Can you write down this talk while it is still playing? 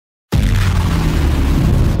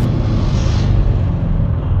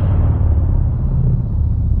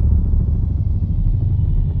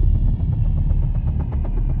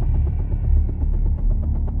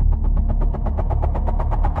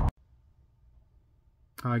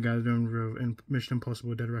Hi guys, doing review in Mission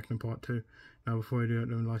Impossible Dead Reckoning Part 2. Now before I do it,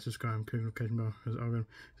 don't like, subscribe, and click notification bell. So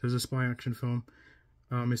it's a spy action film.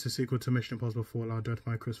 It's a sequel to Mission Impossible Fallout, directed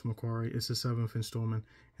by Christopher McQuarrie. It's the 7th installment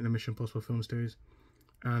in the Mission Impossible film series.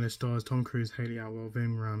 And it stars Tom Cruise, Hayley Atwell,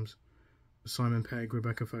 Ving Rhames, Simon Pegg,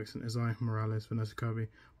 Rebecca Ferguson, Isaiah Morales, Vanessa Kirby,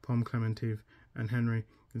 Pom Klementieff, and Henry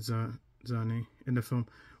Czerny. In the film,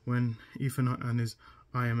 when Ethan Hunt and his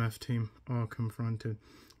IMF team are confronted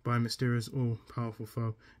by a mysterious, all-powerful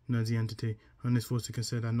foe known as the Entity, Hunt is forced to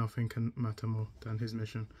consider that nothing can matter more than his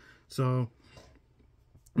mission. So,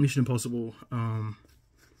 Mission Impossible.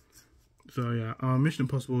 Mission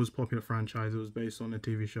Impossible was a popular franchise. It was based on a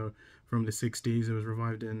TV show from the 60s. It was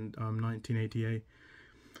revived in 1988.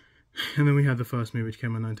 And then we had the first movie, which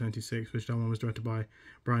came in 1996, which that one was directed by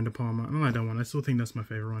Brian De Palma. And I like that one. I still think that's my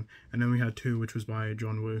favorite one. And then we had 2, which was by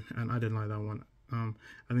John Woo, and I didn't like that one. I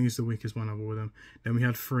think it's the weakest one of all of them. Then we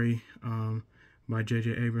had 3 by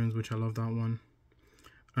J.J. Abrams, which I love that one.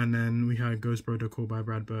 And then we had Ghost Protocol by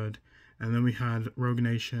Brad Bird. And then we had Rogue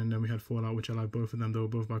Nation. Then we had Fallout, which I like both of them. They were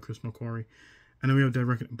both by Chris McQuarrie. And then we have Dead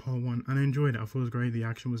Reckoning Part 1. And I enjoyed it. I thought it was great. The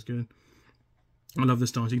action was good. I love the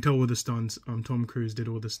stunts. You can tell all the stunts. Tom Cruise did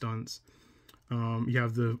all the stunts. You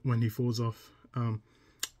have when he falls off,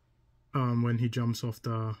 when he jumps off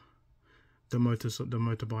the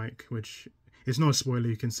motorbike, which it's not a spoiler.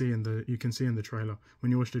 You can see in the trailer.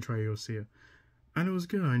 When you watch the trailer, you'll see it. And it was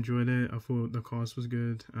good. I enjoyed it. I thought the cast was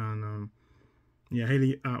good, and yeah,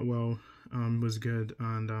 Hayley Atwell was good,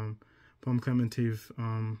 and Pom Klementieff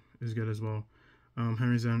is good as well.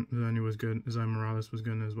 Henry Czerny was good. Isaiah Morales was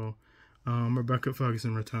good as well. Rebecca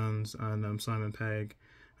Ferguson returns, and Simon Pegg,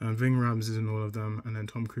 and Ving Rhames is in all of them, and then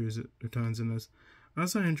Tom Cruise returns in this. I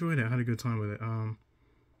enjoyed it. I had a good time with it.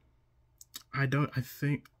 I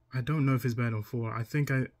don't know if it's better than Fallout. I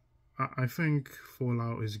think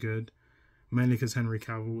Fallout is good, mainly because Henry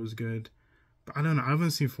Cavill was good. But I don't know. I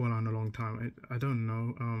haven't seen Fallout in a long time. I don't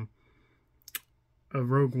know.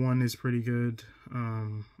 Rogue One is pretty good.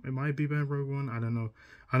 It might be better than Rogue One. I don't know.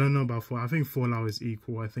 I don't know about Fallout. I think Fallout is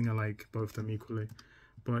equal. I think I like both of them equally.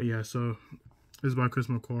 But yeah, so this is by Chris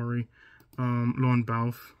McQuarrie. Lorne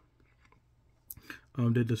Balfe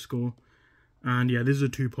did the score. And yeah, this is a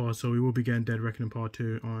 2-part, so we will be getting Dead Reckoning Part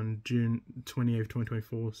 2 on June 28th,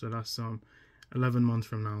 2024. So that's 11 months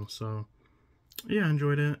from now. So yeah, I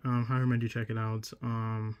enjoyed it. I recommend you check it out.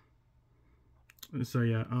 So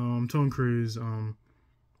yeah, Tom Cruise.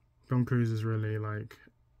 Tom Cruise is really like.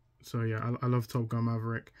 So yeah, I love Top Gun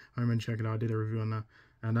Maverick. I recommend you check it out. I did a review on that,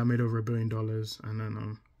 and that made over $1 billion. And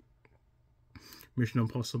then Mission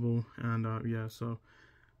Impossible, and yeah, so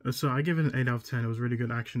I give it an 8 out of 10. It was a really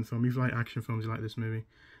good action film. If you like action films, you like this movie.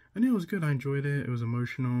 And yeah, it was good. I enjoyed it. It was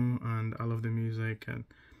emotional, and I love the music. And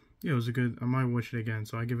yeah, it was a good. I might watch it again.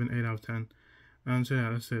 So I give it an 8 out of 10. And so yeah,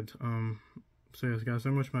 that's it. So yes, guys,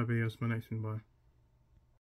 so much my videos. My next one. Bye.